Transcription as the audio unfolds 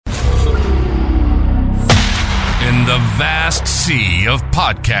the vast sea of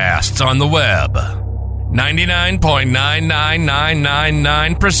podcasts on the web.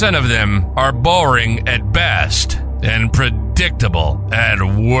 99.99999% of them are boring at best and predictable at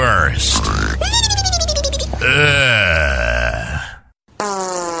worst.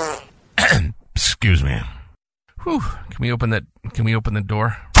 Excuse me. Whew. Can we open the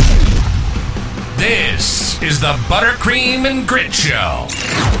door? This is the Buttercream and Grits Show.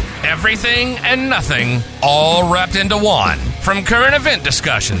 Everything and nothing all wrapped into one. From current event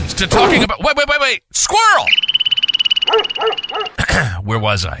discussions to talking about... Wait. Squirrel! Where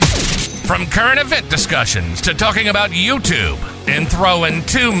was I? From current event discussions to talking about YouTube and throwing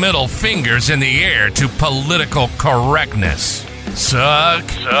 2 middle fingers in the air to political correctness. Suck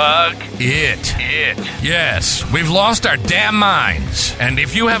it. Yes, we've lost our damn minds. And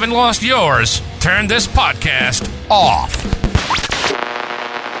if you haven't lost yours, turn this podcast off.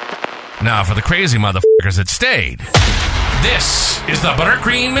 Now for the crazy motherfuckers that stayed. This is the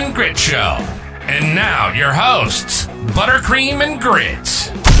Buttercream and Grits Show. And now your hosts, Buttercream and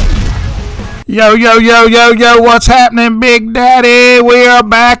Grits. Yo, what's happening, Big Daddy? We are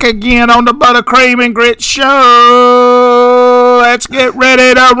back again on the Buttercream and Grits Show. Let's get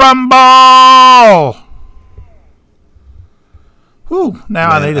ready to rumble. Whew, now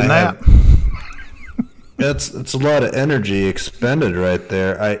I need a nap. It's a lot of energy expended right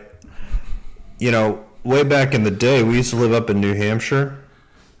there. Way back in the day, we used to live up in New Hampshire.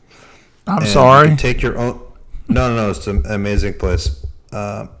 I'm sorry. You could take your own... No, it's an amazing place.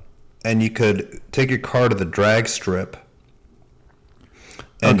 And you could take your car to the drag strip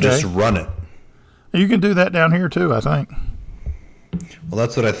and just run it. You can do that down here too, I think. Well,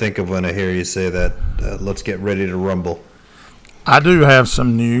 that's what I think of when I hear you say that. Let's get ready to rumble. I do have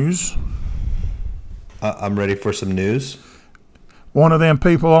some news. I'm ready for some news. One of them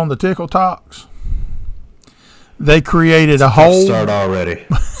people on the Tickle Talks, they created a whole... Start already.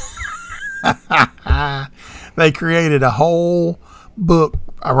 They created a whole book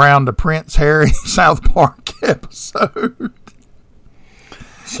around the Prince Harry South Park episode.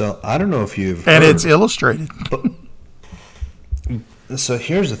 So I don't know if you've and it's illustrated. So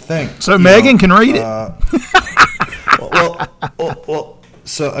here's the thing. So Megan can read it. Well.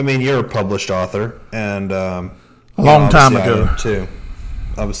 So I mean, you're a published author, and a long time ago.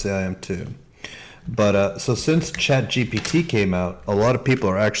 Obviously, I am too. But so since ChatGPT came out, a lot of people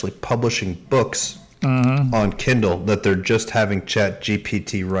are actually publishing books on Kindle that they're just having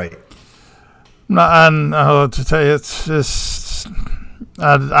ChatGPT write. No, to tell you, it's just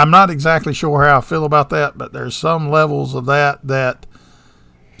I'm not exactly sure how I feel about that, but there's some levels of that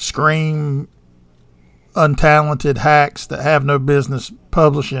scream untalented hacks that have no business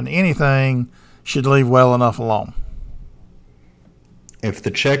publishing anything should leave well enough alone. If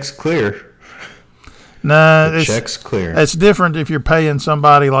the check's clear. No, check's clear. It's different if you're paying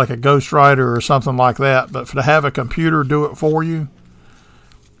somebody like a ghostwriter or something like that, but to have a computer do it for you,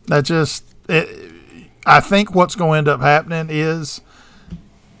 I think what's going to end up happening is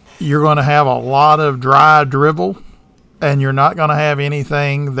you're going to have a lot of dry drivel, and you're not going to have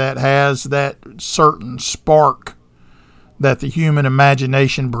anything that has that certain spark that the human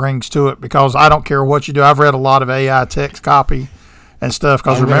imagination brings to it, because I don't care what you do. I've read a lot of AI text copy and stuff,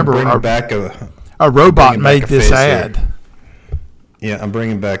 because remember, a robot made this ad. Here. Yeah, I'm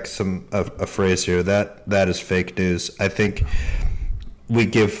bringing back a phrase here. That is fake news. I think we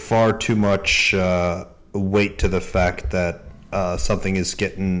give far too much weight to the fact that something is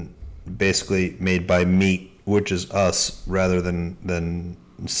getting basically made by meat, which is us, rather than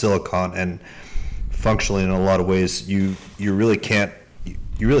silicon. And functionally, in a lot of ways, you really can't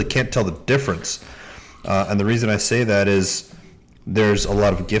tell the difference. And the reason I say that is there's a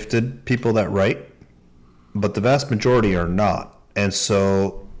lot of gifted people that write, but the vast majority are not. And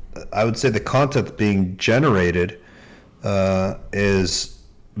so I would say the content being generated is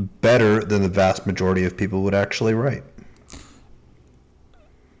better than the vast majority of people would actually write.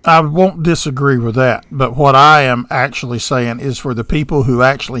 I won't disagree with that, but what I am actually saying is for the people who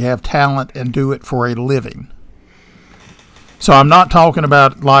actually have talent and do it for a living. So I'm not talking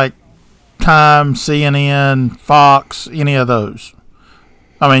about like Time, CNN, Fox, any of those.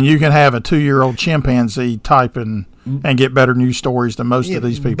 I mean, you can have a 2-year-old chimpanzee typing and get better news stories than most of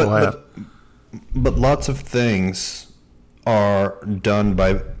these people have. But lots of things are done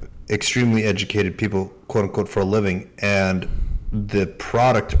by extremely educated people, quote unquote, for a living, and the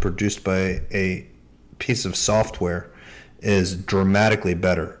product produced by a piece of software is dramatically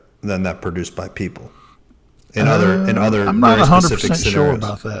better than that produced by people in other I'm not very specific 100% scenarios. sure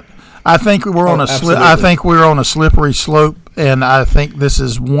about that. I think we're on I think we're on a slippery slope, and I think this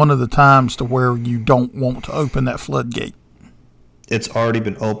is one of the times to where you don't want to open that floodgate. It's already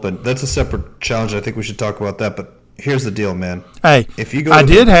been opened. That's a separate challenge. I think we should talk about that. But here's the deal, man. Hey, if you go, I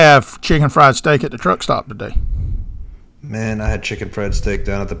did have chicken fried steak at the truck stop today. Man, I had chicken fried steak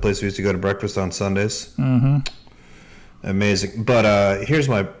down at the place we used to go to breakfast on Sundays. Mm-hmm. Amazing. But here's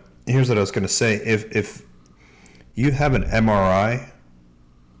what I was going to say. If you have an MRI,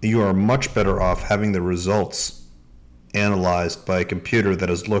 you are much better off having the results analyzed by a computer that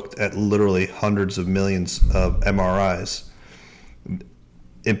has looked at literally hundreds of millions of MRIs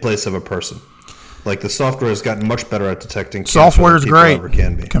in place of a person. Like, the software has gotten much better at detecting cancer. Software is great. Ever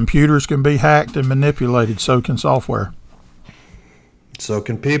can be. Computers can be hacked and manipulated. So can software. So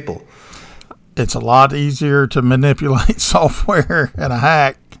can people. It's a lot easier to manipulate software and a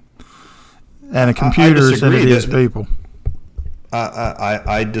hack and a computer than it is people.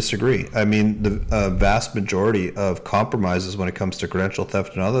 I disagree. I mean, the vast majority of compromises when it comes to credential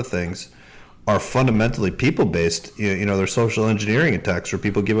theft and other things are fundamentally people-based. You know, they're social engineering attacks where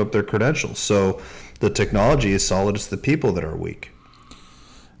people give up their credentials. So the technology is solid. It's the people that are weak.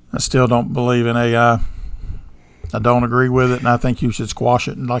 I still don't believe in AI. I don't agree with it, and I think you should squash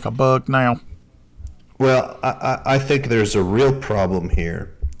it like a bug now. Well, I think there's a real problem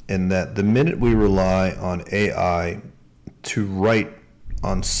here in that the minute we rely on AI to write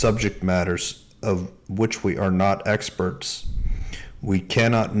on subject matters of which we are not experts, we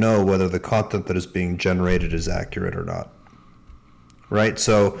cannot know whether the content that is being generated is accurate or not. Right?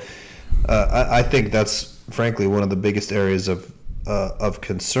 So I think that's frankly one of the biggest areas of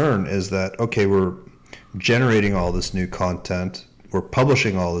concern is that, okay, we're generating all this new content, we're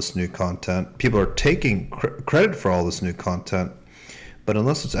publishing all this new content, people are taking credit for all this new content, but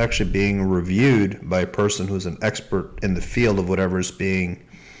unless it's actually being reviewed by a person who's an expert in the field of whatever is being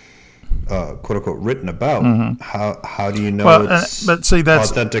quote unquote written about, how do you know it's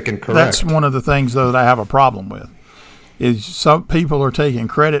authentic and correct? That's one of the things though that I have a problem with is some people are taking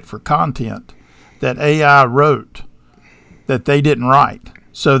credit for content that AI wrote that they didn't write,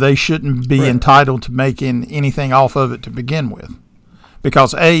 so they shouldn't be entitled to making anything off of it to begin with,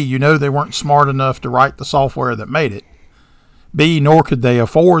 because A, you know, they weren't smart enough to write the software that made it. B, nor could they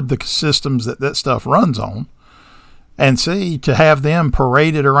afford the systems that stuff runs on. And C, to have them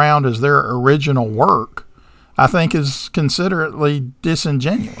paraded around as their original work, I think is considerately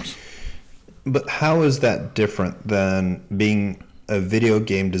disingenuous. But how is that different than being a video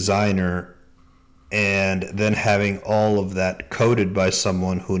game designer and then having all of that coded by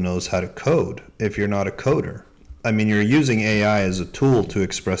someone who knows how to code if you're not a coder? I mean, you're using AI as a tool to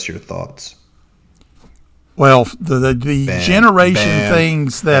express your thoughts. Well, the generation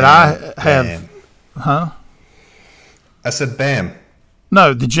things that I have... Huh? I said bam.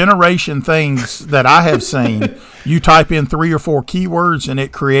 No, the generation things that I have seen, you type in 3 or 4 keywords and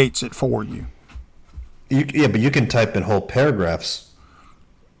it creates it for you. Yeah, but you can type in whole paragraphs.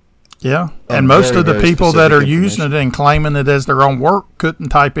 Yeah, and most of the people that are using it and claiming it as their own work couldn't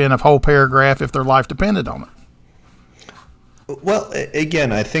type in a whole paragraph if their life depended on it. Well,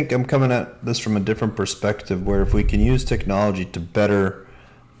 again, I think I'm coming at this from a different perspective where if we can use technology to better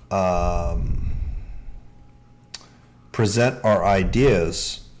present our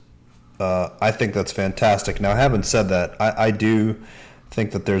ideas, I think that's fantastic. Now, having said that, I do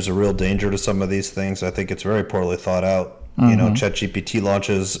think that there's a real danger to some of these things. I think it's very poorly thought out. You know, ChatGPT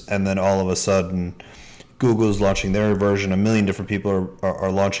launches, and then all of a sudden Google's launching their version. A million different people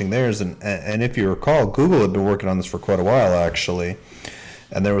are launching theirs. And if you recall, Google had been working on this for quite a while, actually.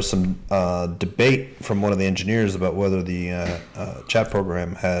 And there was some debate from one of the engineers about whether the chat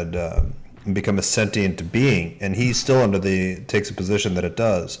program had become a sentient being. And he still takes a position that it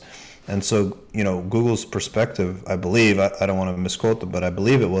does. And so, you know, Google's perspective, I believe, I don't want to misquote them, but I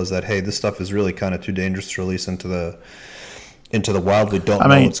believe it was that, hey, this stuff is really kind of too dangerous to release into the wild. We don't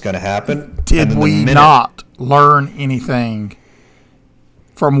know what's going to happen. Did we not learn anything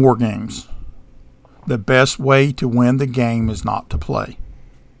from war games? The best way to win the game is not to play.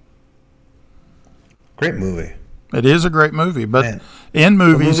 Great movie. It is a great movie, but in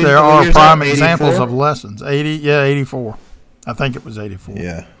movies there are prime examples of lessons. 84. I think it was 84.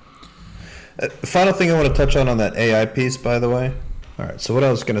 Yeah. Final thing I want to touch on that AI piece, by the way. All right. So what I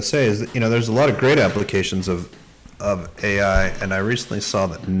was going to say is that, you know, there's a lot of great applications of AI, and I recently saw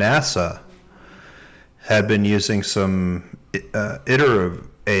that NASA had been using some iterative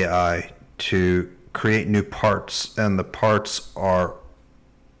AI to create new parts, and the parts are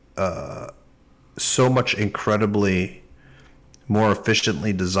so much incredibly more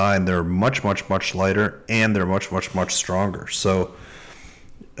efficiently designed. They're much, much, much lighter, and they're much, much, much stronger. So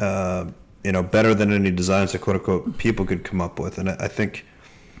better than any designs that quote unquote people could come up with. And I think,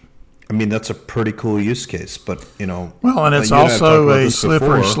 that's a pretty cool use case. But well, and it's also a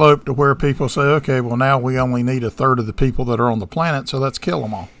slippery slope to where people say, okay, well now we only need a third of the people that are on the planet, so let's kill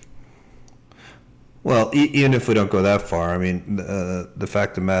them all. Well, even if we don't go that far, the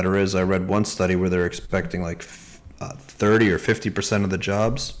fact of the matter is, I read one study where they're expecting like 30 or 50% of the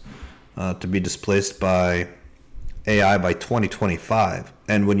jobs to be displaced by AI by 2025.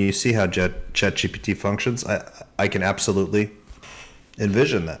 And when you see how ChatGPT functions, I can absolutely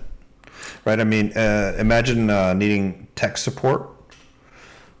envision that. Right? Imagine needing tech support,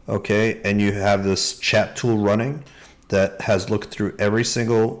 okay, and you have this chat tool running that has looked through every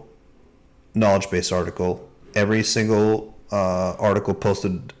single knowledge base article, every single article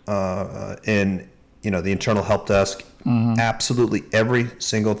posted in the internal help desk. Mm-hmm. Absolutely every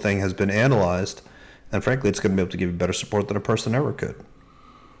single thing has been analyzed, and frankly, it's going to be able to give you better support than a person ever could.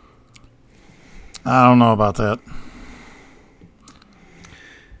 I don't know about that.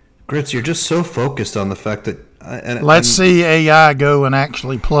 Grits, you're just so focused on the fact that let's see AI go and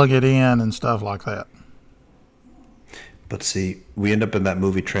actually plug it in and stuff like that. But see, we end up in that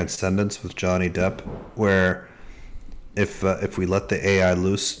movie Transcendence with Johnny Depp, where if we let the AI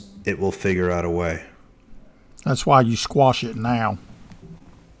loose, it will figure out a way. That's why you squash it now.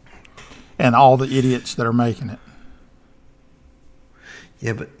 And all the idiots that are making it.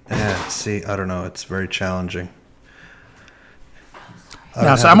 Yeah, but see, I don't know. It's very challenging.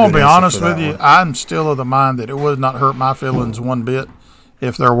 Now, so I'm going to be honest with you. I'm still of the mind that it would not hurt my feelings one bit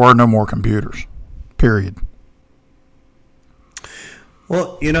if there were no more computers. Period.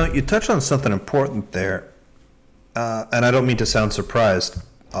 Well, you touched on something important there, and I don't mean to sound surprised.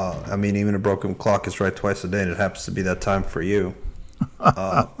 Even a broken clock is right twice a day, and it happens to be that time for you.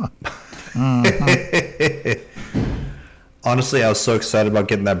 Honestly, I was so excited about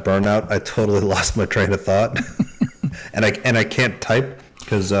getting that burnout, I totally lost my train of thought, and I can't type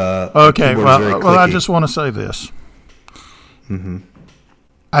because okay. Well, I just want to say this. Mm-hmm.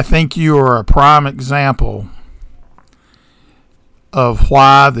 I think you are a prime example of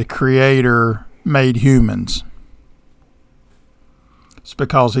why the Creator made humans. It's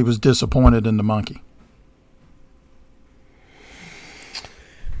because he was disappointed in the monkey.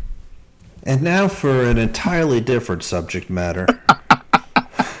 And now for an entirely different subject matter.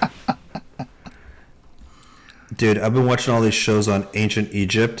 Dude, I've been watching all these shows on ancient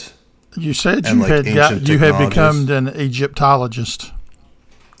Egypt. You said you had become an Egyptologist.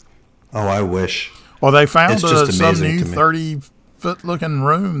 Oh, I wish. Well, they found some new 30-foot looking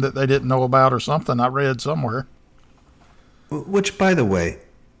room that they didn't know about or something. I read somewhere. Which, by the way,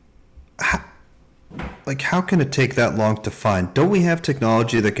 how can it take that long to find? Don't we have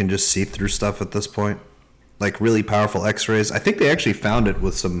technology that can just see through stuff at this point? Like really powerful X-rays? I think they actually found it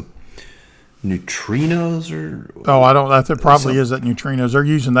with some neutrinos or... Oh, I don't... That probably is that neutrinos. They're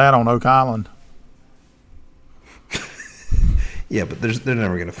using that on Oak Island. Yeah, but they're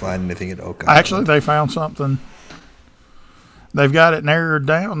never going to find anything at Oak Island. Actually, they found something. They've got it narrowed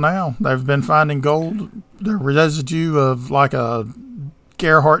down now. They've been finding gold. The residue of like a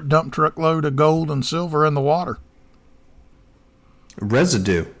Gerhardt dump truck load of gold and silver in the water.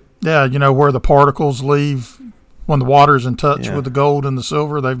 Residue? Yeah, where the particles leave when the water's in touch with the gold and the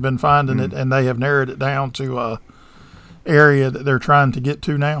silver. They've been finding it, and they have narrowed it down to a area that they're trying to get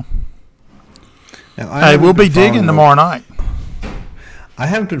to now. Hey, we'll be digging tomorrow night. I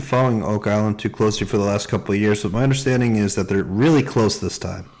haven't been following Oak Island too closely for the last couple of years, but my understanding is that they're really close this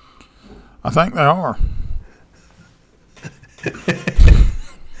time. I think they are.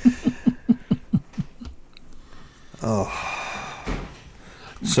 Oh.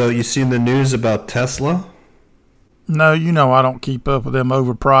 So you seen the news about Tesla? No, I don't keep up with them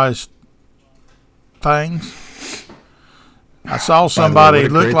overpriced things. I saw somebody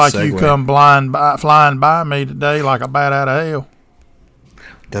look like segue. You come flying by me today like a bat out of hell.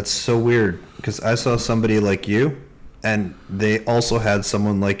 That's so weird because I saw somebody like you, and they also had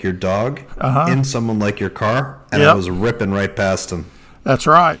someone like your dog in someone like your car, and I was ripping right past them. That's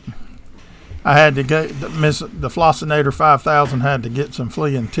right. I had to get the Flossinator 5000 had to get some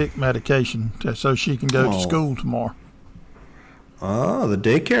flea and tick medication so she can go to school tomorrow. Oh, the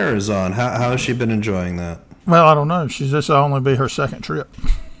daycare is on. How has she been enjoying that? Well, I don't know. This will only be her second trip.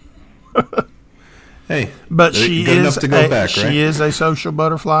 Hey, but she good enough to go back, right? She is a social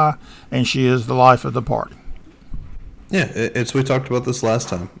butterfly, and she is the life of the party. Yeah, we talked about this last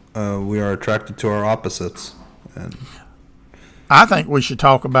time. We are attracted to our opposites. And I think we should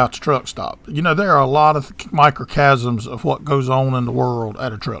talk about the truck stop. There are a lot of microcosms of what goes on in the world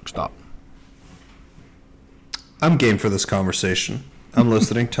at a truck stop. I'm game for this conversation. I'm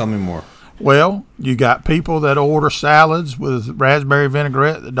listening. Tell me more. Well, you got people that order salads with raspberry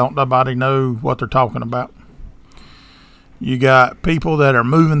vinaigrette that don't nobody know what they're talking about. You got people that are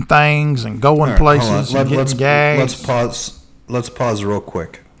moving things and going places and getting gags. Let's pause real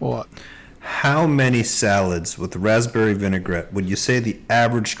quick. What? How many salads with raspberry vinaigrette would you say the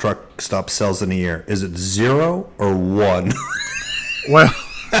average truck stop sells in a year? Is it 0 or 1? Well,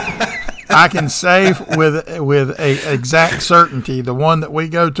 I can say with a exact certainty, the one that we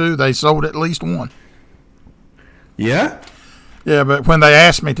go to, they sold at least one. Yeah? Yeah, but when they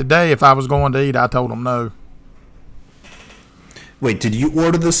asked me today if I was going to eat, I told them no. Wait, did you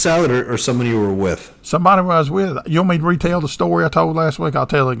order the salad or somebody you were with? Somebody I was with. You want me to retell the story I told last week? I'll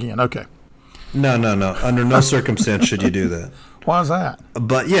tell it again. Okay. No. Under no circumstance should you do that. Why is that?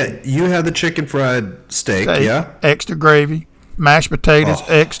 But yeah, you had the chicken fried steak, yeah? Extra gravy. Mashed potatoes,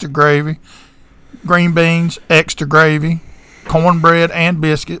 extra gravy. Green beans, extra gravy. Cornbread and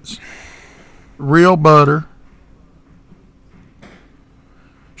biscuits. Real butter.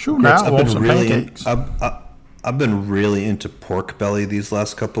 Sure, now I want some pancakes. I've been really into pork belly these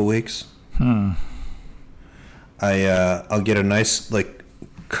last couple of weeks. I'll get a nice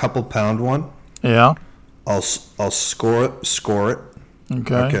couple pound one. Yeah. I'll score it.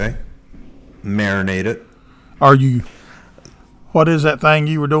 Okay. Marinate it. What is that thing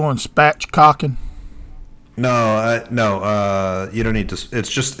you were doing? Spatchcocking? No. You don't need to. It's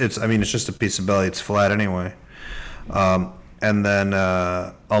just a piece of belly. It's flat anyway. And then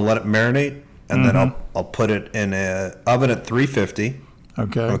I'll let it marinate, and then I'll put it in an oven at 350.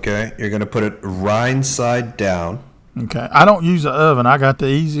 Okay. You're gonna put it rind side down. Okay. I don't use an oven. I got the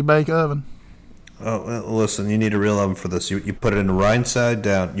Easy Bake oven. Oh, well, listen, you need a real oven for this. You put it in the rind side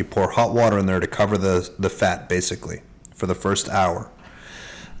down. You pour hot water in there to cover the fat, basically, for the first hour.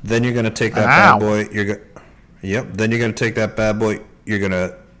 Then you're going to take that bad boy. Then you're going to take that bad boy. You're going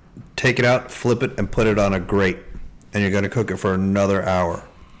to take it out, flip it, and put it on a grate. And you're going to cook it for another hour.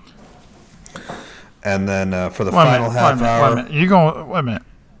 And then for the final half hour. Wait a minute.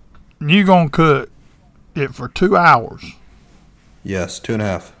 You're going to cook it for 2 hours. Yes,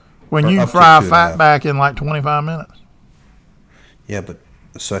 2.5. When you fry fat back in like 25 minutes. Yeah, but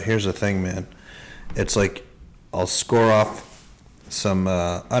so here's the thing, man. It's like I'll score off some,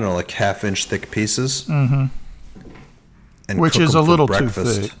 like half-inch thick pieces. Mm-hmm. And which is a little too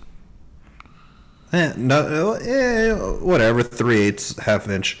thick. Whatever, 3/8,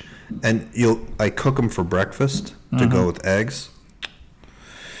 half-inch. And I cook them for breakfast to go with eggs.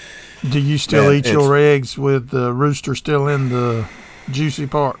 Do you still eat your eggs with the rooster still in the juicy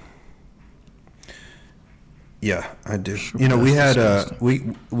part? Yeah, I do. We had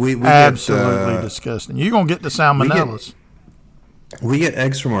we absolutely get, disgusting. You're gonna get the salmonellas. We get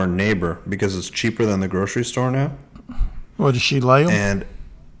eggs from our neighbor because it's cheaper than the grocery store now. Well, does she lay them?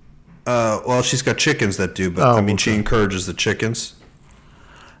 And she's got chickens that do, but she encourages the chickens.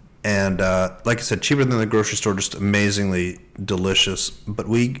 And like I said, cheaper than the grocery store, just amazingly delicious. But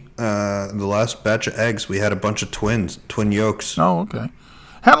the last batch of eggs, we had a bunch of twin yolks. Oh, okay.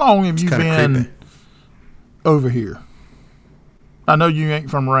 How long have you been creepy over here? I know you ain't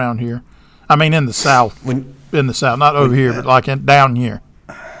from around here. I mean, in the South. In the South, not over here, but like down here.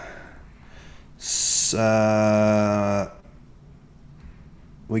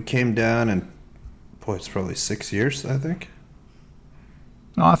 We came down, and it's probably 6 years, I think.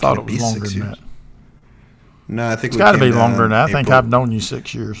 No, I thought it was longer than that. No, I think it's got to be longer than that. I think I've known you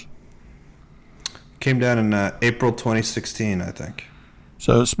 6 years. Came down in April 2016, I think.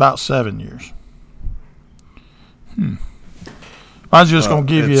 So it's about 7 years. I was just going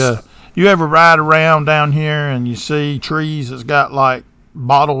to give you ever ride around down here and you see trees that's got like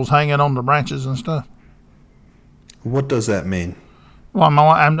bottles hanging on the branches and stuff? What does that mean? Well,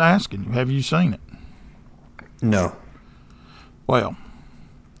 I'm asking you, have you seen it? No. Well,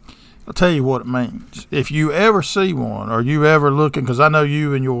 I'll tell you what it means. If you ever see one or you ever looking, because I know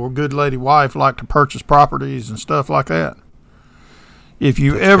you and your good lady wife like to purchase properties and stuff like that. If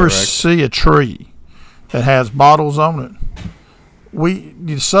you ever see a tree that has bottles on it,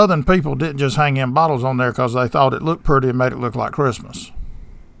 the Southern people didn't just hang in bottles on there because they thought it looked pretty and made it look like Christmas.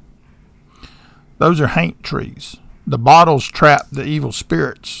 Those are haint trees. The bottles trap the evil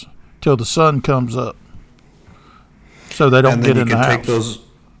spirits till the sun comes up, so they don't get in the house.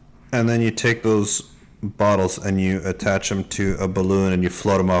 And then you take those bottles and you attach them to a balloon and you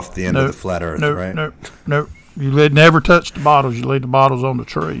float them off the end of the flat earth, right? Nope. You never touch the bottles. You leave the bottles on the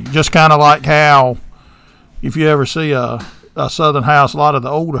tree. Just kind of like how if you ever see a Southern house, a lot of the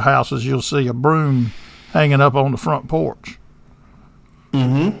older houses, you'll see a broom hanging up on the front porch.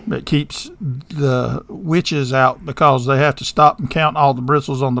 That keeps the witches out because they have to stop and count all the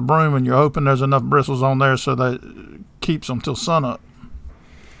bristles on the broom, and you're hoping there's enough bristles on there so that keeps them till sunup.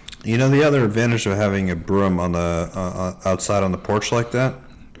 You know, the other advantage of having a broom on the outside on the porch like that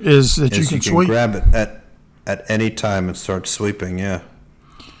is that you can sweep. Grab it at any time and start sweeping. Yeah.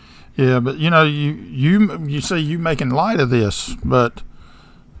 Yeah, but you say you making light of this, but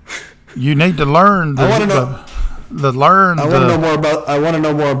you need to learn. I want to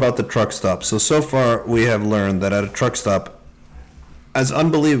know more about the truck stop. So far we have learned that at a truck stop, as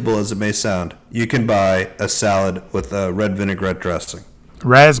unbelievable as it may sound, you can buy a salad with a red vinaigrette dressing.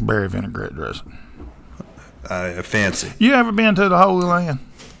 Raspberry vinaigrette dressing. Fancy. You ever been to the Holy Land?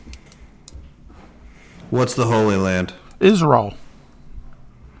 What's the Holy Land? Israel.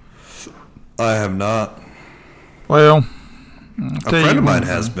 I have not. Well, a friend of mine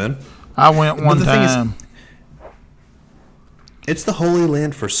has been. I went one time. It's the Holy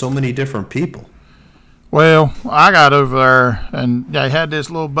Land for so many different people. Well, I got over there, and they had this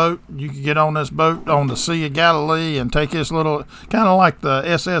little boat. You could get on this boat on the Sea of Galilee and take this little, kind of like the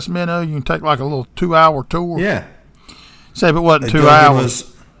SS Minnow. You can take like a little 2-hour tour. Yeah. Say if it wasn't 2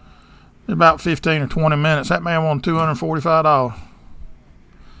 hours, about 15 or 20 minutes. That man wanted $245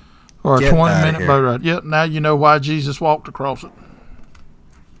 for a 20-minute boat ride. Yep. Now you know why Jesus walked across it.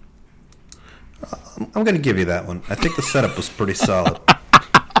 I'm going to give you that one. I think the setup was pretty solid.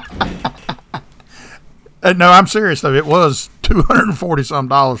 No, I'm serious though. It was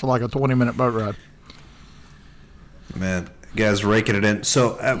 $240 for like a 20-minute boat ride. Man, guys, raking it in.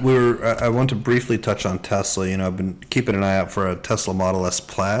 So I want to briefly touch on Tesla. You know, I've been keeping an eye out for a Tesla Model S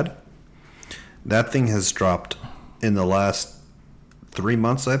Plaid. That thing has dropped in the last 3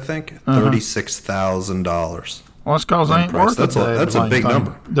 months, I think, $36,000. Well, it's because they ain't worth it. That's a big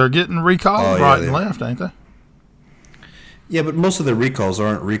number. They're getting recalled and left, ain't they? Yeah, but most of the recalls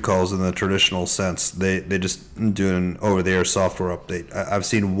aren't recalls in the traditional sense. They just do an over-the-air software update. I've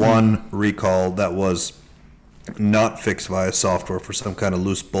seen one recall that was not fixed via software for some kind of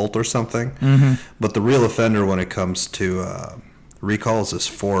loose bolt or something. Mm-hmm. But the real offender when it comes to recalls is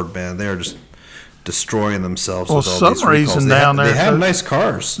Ford, man. They are just destroying themselves with all these recalls. Reason down there, they have nice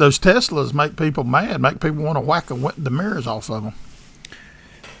cars. Those Teslas make people mad, make people want to whack the mirrors off of them.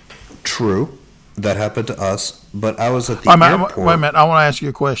 True. That happened to us, but I was at the airport. Wait a minute, I want to ask you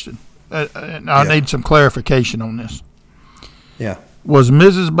a question. I need some clarification on this. Yeah. Was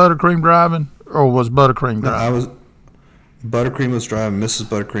Mrs. Buttercream driving, or was Buttercream driving? Buttercream was driving. Mrs.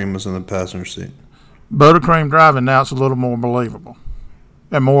 Buttercream was in the passenger seat. Buttercream driving, now it's a little more believable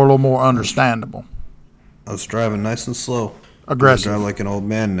and a little more understandable. I was driving nice and slow. Aggressive. I drive like an old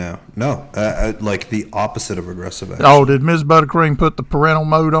man now. No, like the opposite of aggressive. Actually. Oh, did Ms. Buttercream put the parental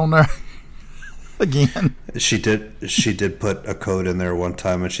mode on there? Again. She did put a code in there one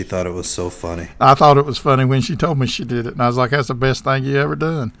time, and she thought it was so funny. I thought it was funny when she told me she did it, and I was like, that's the best thing you ever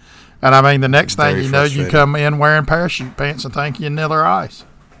done. And I mean, the next thing you know, you come in wearing parachute pants and think you're Niller Ice.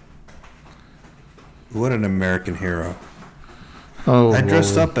 What an American hero. Oh, I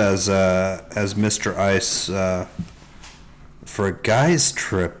dressed up as Mr. Ice for a guy's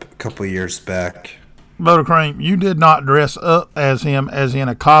trip a couple of years back. Buttercream, you did not dress up as him as in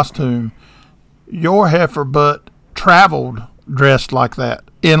a costume. Your heifer butt traveled dressed like that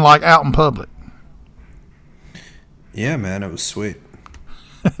out in public. Yeah, man, it was sweet.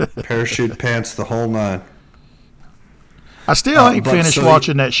 Parachute pants, the whole nine. I still ain't finished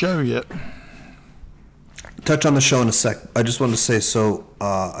watching that show yet. Touch on the show in a sec. I just wanted to say,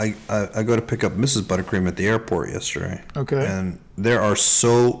 I go to pick up Mrs. Buttercream at the airport yesterday. Okay. And there are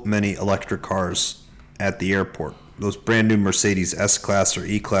so many electric cars at the airport. Those brand new Mercedes S-Class or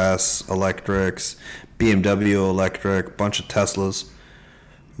E-Class electrics, BMW electric, bunch of Teslas.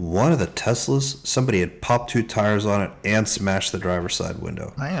 One of the Teslas, somebody had popped 2 tires on it and smashed the driver's side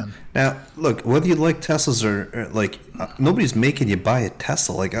window. Man. Now, look, whether you like Teslas or nobody's making you buy a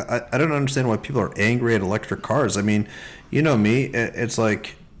Tesla. Like, I don't understand why people are angry at electric cars. I mean, you know me, it's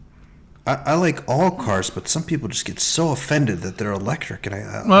like, I like all cars, but some people just get so offended that they're electric. And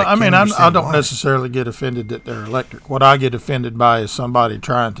I don't necessarily get offended that they're electric. What I get offended by is somebody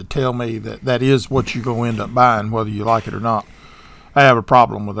trying to tell me that is what you're going to end up buying, whether you like it or not. I have a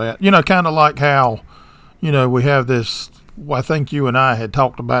problem with that. You know, kind of like how, you know, we have this, I think you and I had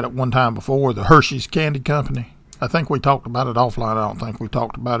talked about it one time before, the Hershey's Candy Company. I think we talked about it offline. I don't think we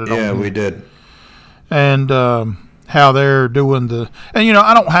talked about it on Yeah, we did. And how they're doing and, you know,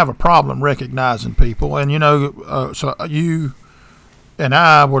 I don't have a problem recognizing people. And, you know, so you and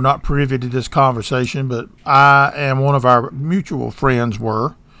I were not privy to this conversation, but I and one of our mutual friends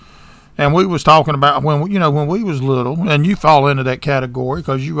were. And we was talking about when we was little, and you fall into that category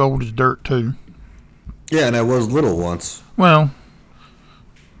because you old as dirt too. Yeah, and I was little once. Well,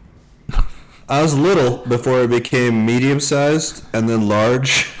 I was little before I became medium-sized, and then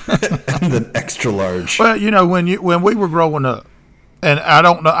large, and then extra large. well, when we were growing up, and I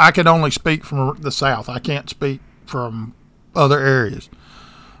don't know, I can only speak from the South. I can't speak from other areas.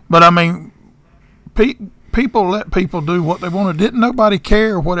 But I mean, people let people do what they wanted. Didn't nobody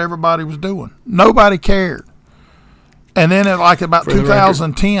care what everybody was doing? Nobody cared. And then at like about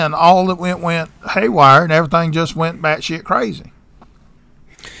 2010, all that went haywire, and everything just went batshit crazy.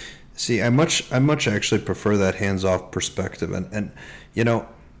 See, I much actually prefer that hands-off perspective, and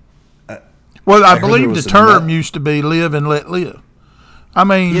well, I believe the term used to be "live and let live." I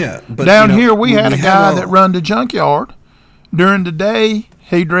mean, yeah, but, down here we had a guy that run the junkyard. During the day,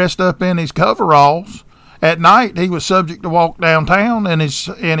 he dressed up in his coveralls. At night, he was subject to walk downtown in his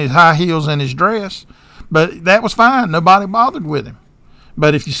high heels and his dress. But that was fine. Nobody bothered with him.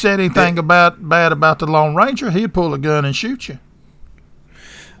 But if you said anything bad about the Lone Ranger, he'd pull a gun and shoot you.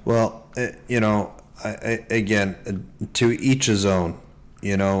 Well, again, to each his own.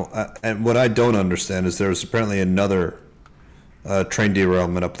 And what I don't understand is there's apparently another train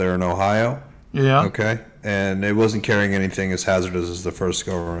derailment up there in Ohio. Yeah. Okay. And it wasn't carrying anything as hazardous as the first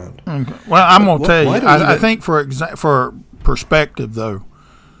go around. Okay. Well, I'm going to tell you, I think for perspective, though,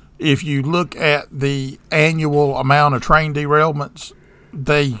 if you look at the annual amount of train derailments,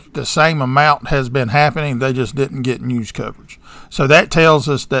 the same amount has been happening. They just didn't get news coverage. So that tells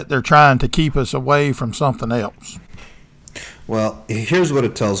us that they're trying to keep us away from something else. Well, here's what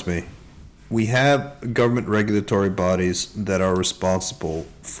it tells me. We have government regulatory bodies that are responsible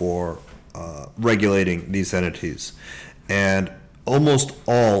for regulating these entities. And almost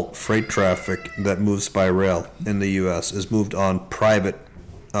all freight traffic that moves by rail in the U.S. is moved on private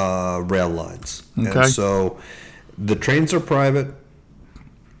rail lines. Okay. And so the trains are private,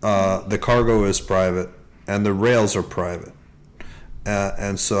 the cargo is private, and the rails are private.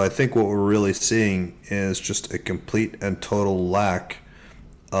 And so I think what we're really seeing is just a complete and total lack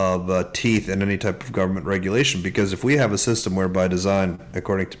of teeth in any type of government regulation. Because if we have a system where by design,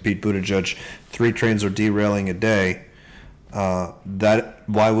 according to Pete Buttigieg, 3 trains are derailing a day,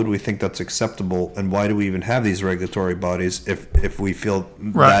 why would we think that's acceptable, and why do we even have these regulatory bodies if we feel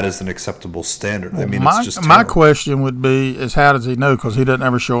that is an acceptable standard? Well, I mean, it's just my question would be is how does he know? Because he doesn't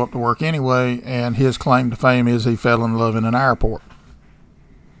ever show up to work anyway, and his claim to fame is he fell in love in an airport.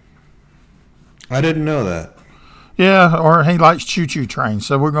 I didn't know that. Yeah, or he likes choo-choo trains,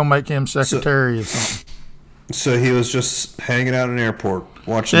 so we're going to make him secretary or something. So he was just hanging out in an airport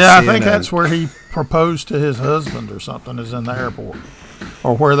watching CNN. Yeah, I think that's where he proposed to his husband or something, is in the airport.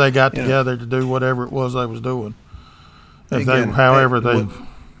 Or where they got together to do whatever it was they was doing.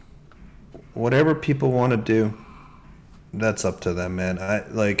 Whatever people want to do, that's up to them, man.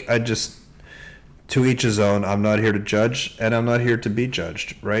 I just, to each his own. I'm not here to judge, and I'm not here to be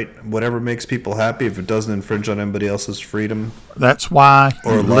judged, right? Whatever makes people happy, if it doesn't infringe on anybody else's freedom. That's why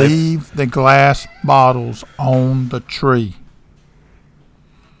you life. Leave the glass bottles on the tree.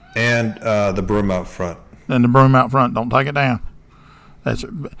 And the broom out front. And the broom out front. Don't take it down.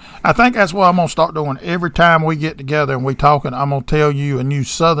 I think that's what I'm going to start doing. Every time we get together and we talking, I'm going to tell you a new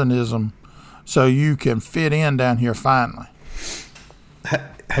Southernism so you can fit in down here finally.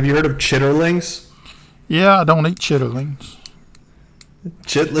 Have you heard of chitterlings? Yeah, I don't eat chitterlings.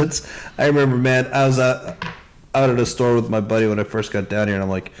 Chitlins? I remember, man, I was out at a store with my buddy when I first got down here, and I'm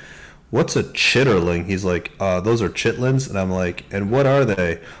like, what's a chitterling? He's like, those are chitlins. And I'm like, and what are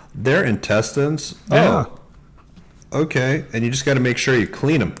they? They're intestines? Yeah. Oh, okay. And you just got to make sure you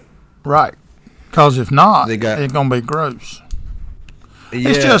clean them. Right. Because if not, it's going to be gross. Yeah,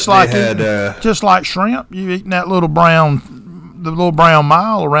 it's just like shrimp. You eating that little brown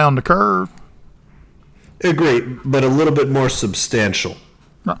mile around the curve. Agree, but a little bit more substantial.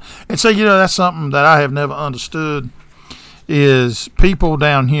 Right. And so, that's something that I have never understood is people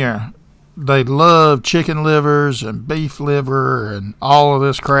down here, they love chicken livers and beef liver and all of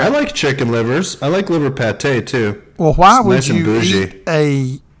this crap. I like chicken livers. I like liver pate, too. Well, why would you eat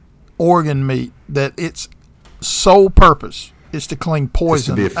a organ meat that its sole purpose is to clean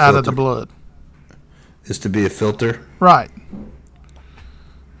poison out of the blood? Is to be a filter? Right.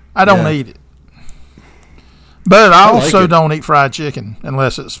 I don't eat it. But I also don't eat fried chicken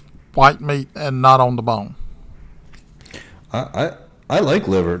unless it's white meat and not on the bone. I like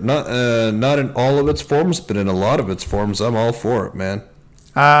liver. Not in all of its forms, but in a lot of its forms, I'm all for it, man.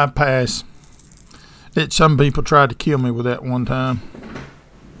 I pass. Some people tried to kill me with that one time.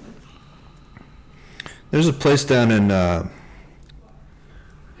 There's a place down in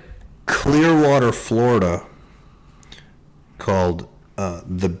Clearwater, Florida, called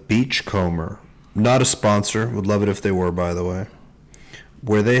the Beachcomber. Not a sponsor. Would love it if they were, by the way.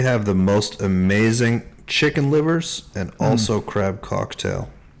 Where they have the most amazing chicken livers and also crab cocktail.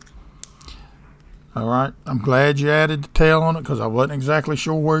 All right. I'm glad you added the tail on it because I wasn't exactly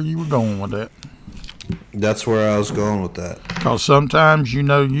sure where you were going with that. That's where I was going with that. Because sometimes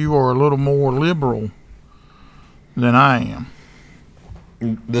you are a little more liberal than I am.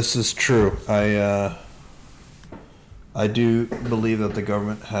 This is true. I do believe that the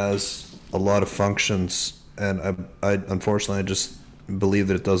government has a lot of functions, and I unfortunately just believe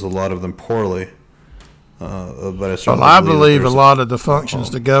that it does a lot of them poorly. But I believe a lot of the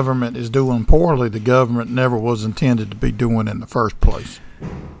functions the government is doing poorly, the government never was intended to be doing in the first place.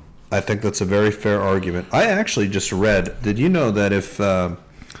 I think that's a very fair argument. I actually just read, did you know that if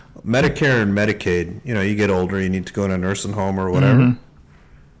Medicare and Medicaid, you get older, you need to go to a nursing home or whatever,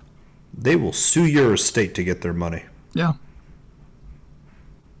 they will sue your estate to get their money. Yeah.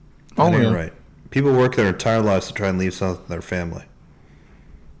 Oh, yeah. Right. People work their entire lives to try and leave something to their family.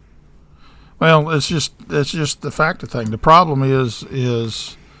 Well, it's just the fact of the thing. The problem is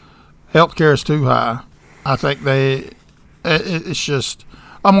healthcare is too high. I think it's just.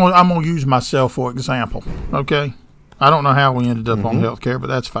 I'm gonna use myself for example. Okay, I don't know how we ended up on healthcare, but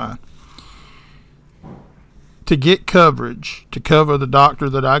that's fine. To get coverage to cover the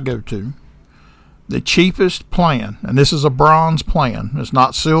doctor that I go to, the cheapest plan, and this is a bronze plan. It's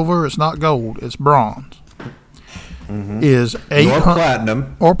not silver. It's not gold. It's bronze. Is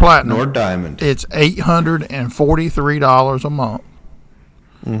 $800 or platinum nor diamond. It's $843 a month.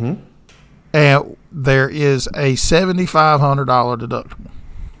 And there is a $7,500 deductible.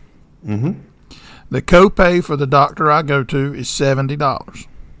 The copay for the doctor I go to is $70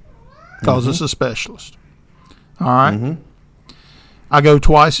 because it's a specialist. All right. I go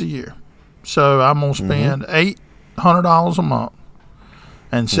twice a year, so I'm gonna spend $800 a month.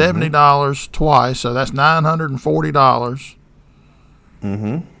 And $70 twice, so that's $940.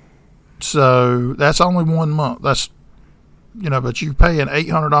 So that's only 1 month. That's, but you paying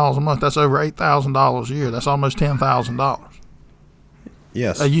 $800 a month. That's over $8,000 a year. That's almost $10,000.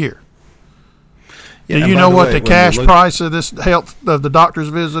 Yes, a year. Yeah, do you know what the cash price of this of the doctor's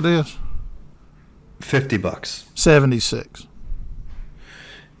visit is? $50. $76.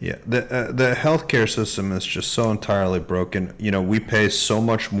 Yeah, the healthcare system is just so entirely broken. We pay so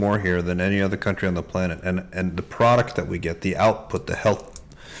much more here than any other country on the planet, and the product that we get, the output, the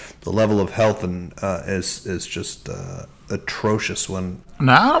level of health, and is just atrocious. When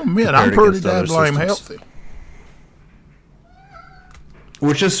now, I admit I'm pretty damn blame healthy,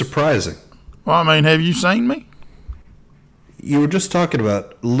 which is surprising. Well, I mean, have you seen me? You were just talking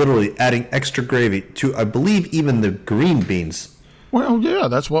about literally adding extra gravy to, I believe, even the green beans. Well, yeah,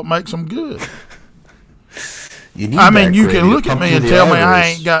 that's what makes them good. You can look at me and tell me I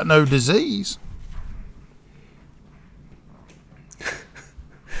ain't got no disease.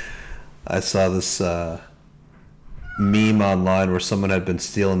 I saw this meme online where someone had been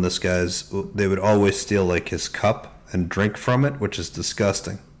stealing this guy's. They would always steal like his cup and drink from it, which is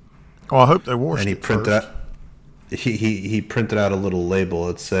disgusting. Oh, I hope they washed it printed first. out. He printed out a little label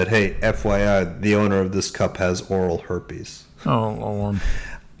that said, "Hey, FYI, the owner of this cup has oral herpes." Oh, Lord.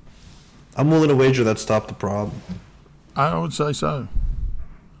 I'm willing to wager that stopped the problem. I would say so.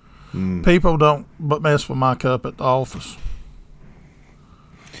 People don't but mess with my cup at the office.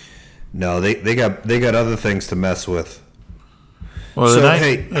 No, they got other things to mess with. Well, so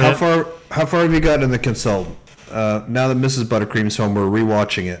how far have you gotten in the consultant? Now that Mrs. Buttercream's home, we're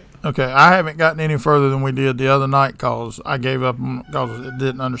rewatching it. Okay, I haven't gotten any further than we did the other night because I gave up because I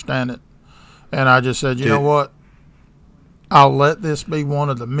didn't understand it, and I just said, you know what? I'll let this be one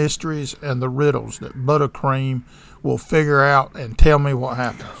of the mysteries and the riddles that Buttercream will figure out and tell me what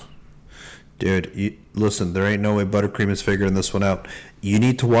happens. Dude, listen, there ain't no way Buttercream is figuring this one out. You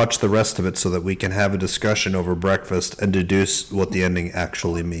need to watch the rest of it so that we can have a discussion over breakfast and deduce what the ending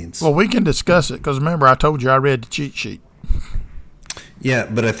actually means. Well, we can discuss it because remember I told you I read the cheat sheet. Yeah,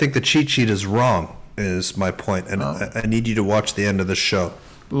 but I think the cheat sheet is wrong, is my point, and I need you to watch the end of the show.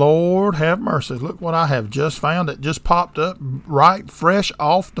 Lord have mercy. Look what I have just found. It just popped up right fresh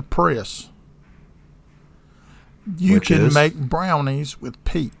off the press. You can make brownies with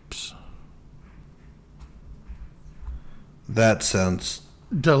Peeps. That sounds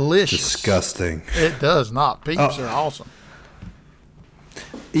delicious. Disgusting. It does not. Peeps are awesome.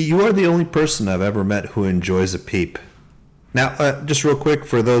 You are the only person I've ever met who enjoys a Peep. Now, just real quick,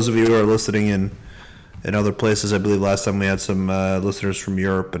 for those of you who are listening in other places, I believe last time we had some listeners from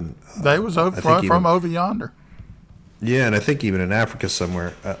Europe, and they was from over yonder. Yeah, and I think even in Africa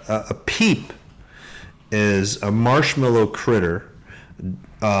somewhere, a peep is a marshmallow critter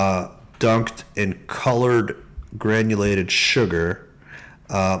dunked in colored granulated sugar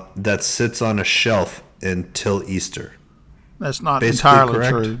that sits on a shelf until Easter. That's not Basically entirely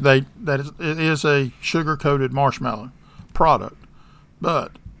correct. true. It is a sugar-coated marshmallow product,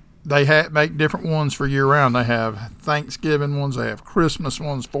 but they make different ones for year-round. They have Thanksgiving ones, they have Christmas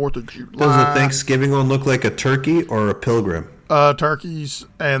ones, 4th of July. Does the Thanksgiving one look like a turkey or a pilgrim? Turkeys,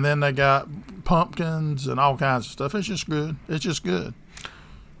 and then they got pumpkins and all kinds of stuff. It's just good. It's just good.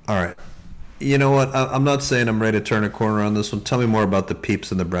 All right. You know what? I'm not saying I'm ready to turn a corner on this one. Tell me more about the peeps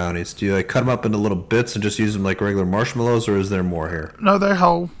and the brownies. Do you cut them up into little bits and just use them like regular marshmallows, or is there more here? No, they're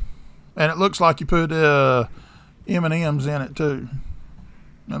whole, and it looks like you put M&Ms in it too.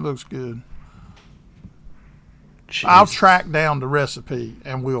 It looks good. Jeez. I'll track down the recipe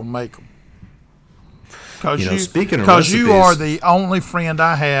and we'll make them. Speaking of because you recipes- are the only friend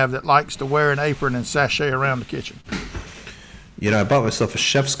I have that likes to wear an apron and sashay around the kitchen. I bought myself a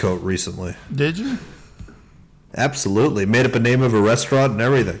chef's coat recently. Did you? Absolutely. Made up a name of a restaurant and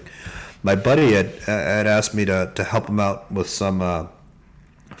everything. My buddy had asked me to help him out with some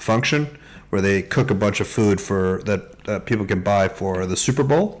function where they cook a bunch of food that people can buy for the Super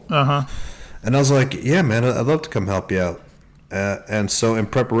Bowl. Uh-huh. And I was like, yeah, man, I'd love to come help you out. And so in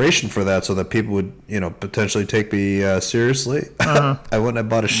preparation for that, so that people would, potentially take me seriously, I went and I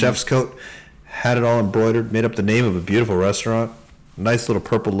bought a chef's coat, had it all embroidered, made up the name of a beautiful restaurant, nice little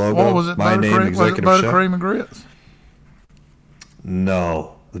purple logo. What was it? My name, executive chef. Buttercream and Grits?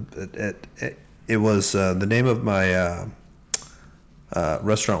 No, it was the name of my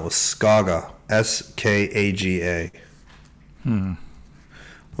restaurant was Skaga, Skaga,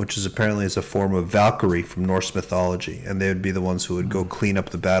 which is apparently is a form of Valkyrie from Norse mythology, and they would be the ones who would go clean up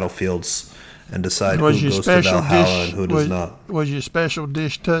the battlefields and decide who goes to Valhalla and who does not. Was your special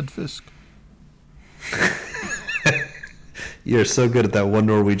dish Tudfisk? You're so good at that one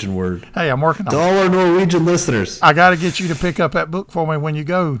Norwegian word. Hey, I'm working on To it. all our Norwegian listeners, I got to get you to pick up that book for me when you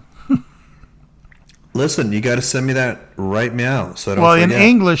go. listen, you got to send me that right meow so I don't Well, forget. in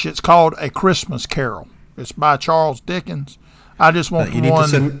English, it's called A Christmas Carol. It's by Charles Dickens. I just want You need to one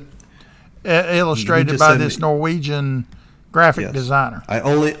send. illustrated to by send this me- Norwegian graphic Yes. designer. I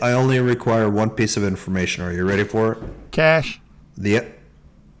only require one piece of information. Are you ready for it? Cash? No,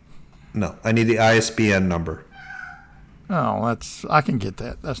 I need the ISBN number. Oh, I can get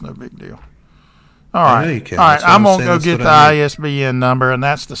that. That's no big deal. All right. I know you can. All right, That's what I'm going to saying. go That's get what the I need. ISBN number, and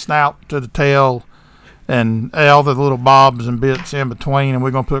that's the snout to the tail and all the little bobs and bits in between, and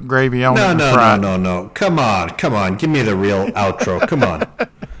we're going to put gravy on it and fry it. No. Come on. Give me the real outro. Come on.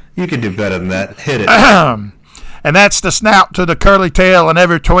 You can do better than that. Hit it. And that's the snout to the curly tail and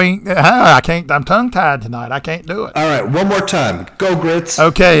every tween. I'm tongue-tied tonight. I can't do it. All right, one more time. Go, Grits.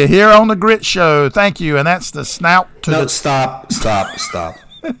 Okay, here on the Grit Show. Thank you. And that's the snout to No, the... stop.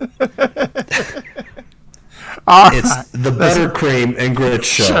 All right. It's the Buttercream and Grits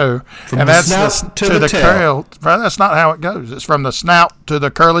show. From and the that's snout to the tail. curl. That's not how it goes. It's from the snout to the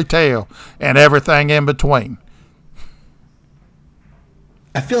curly tail and everything in between.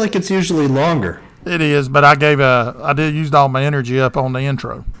 I feel like it's usually longer. It is, but I did use all my energy up on the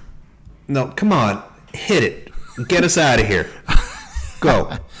intro. No, come on. Hit it. Get us out of here.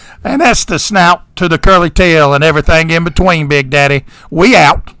 Go. And that's the snout to the curly tail and everything in between, Big Daddy. We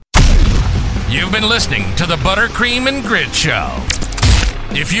out. You've been listening to the Buttercream and Grit Show.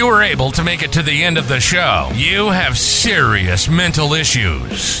 If you were able to make it to the end of the show, you have serious mental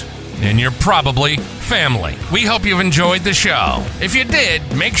issues. And you're probably family. We hope you've enjoyed the show. If you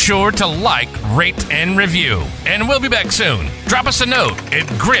did, make sure to like, rate, and review. And we'll be back soon. Drop us a note at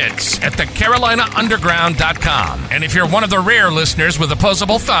grits@thecarolinaunderground.com. And if you're one of the rare listeners with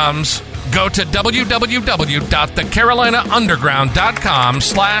opposable thumbs, go to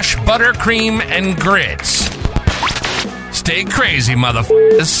www.thecarolinaunderground.com/buttercream and grits. Stay crazy,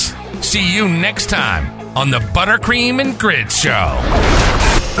 motherfuckers. See you next time on the Buttercream and Grits Show.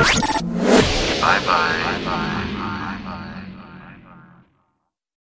 Bye-bye.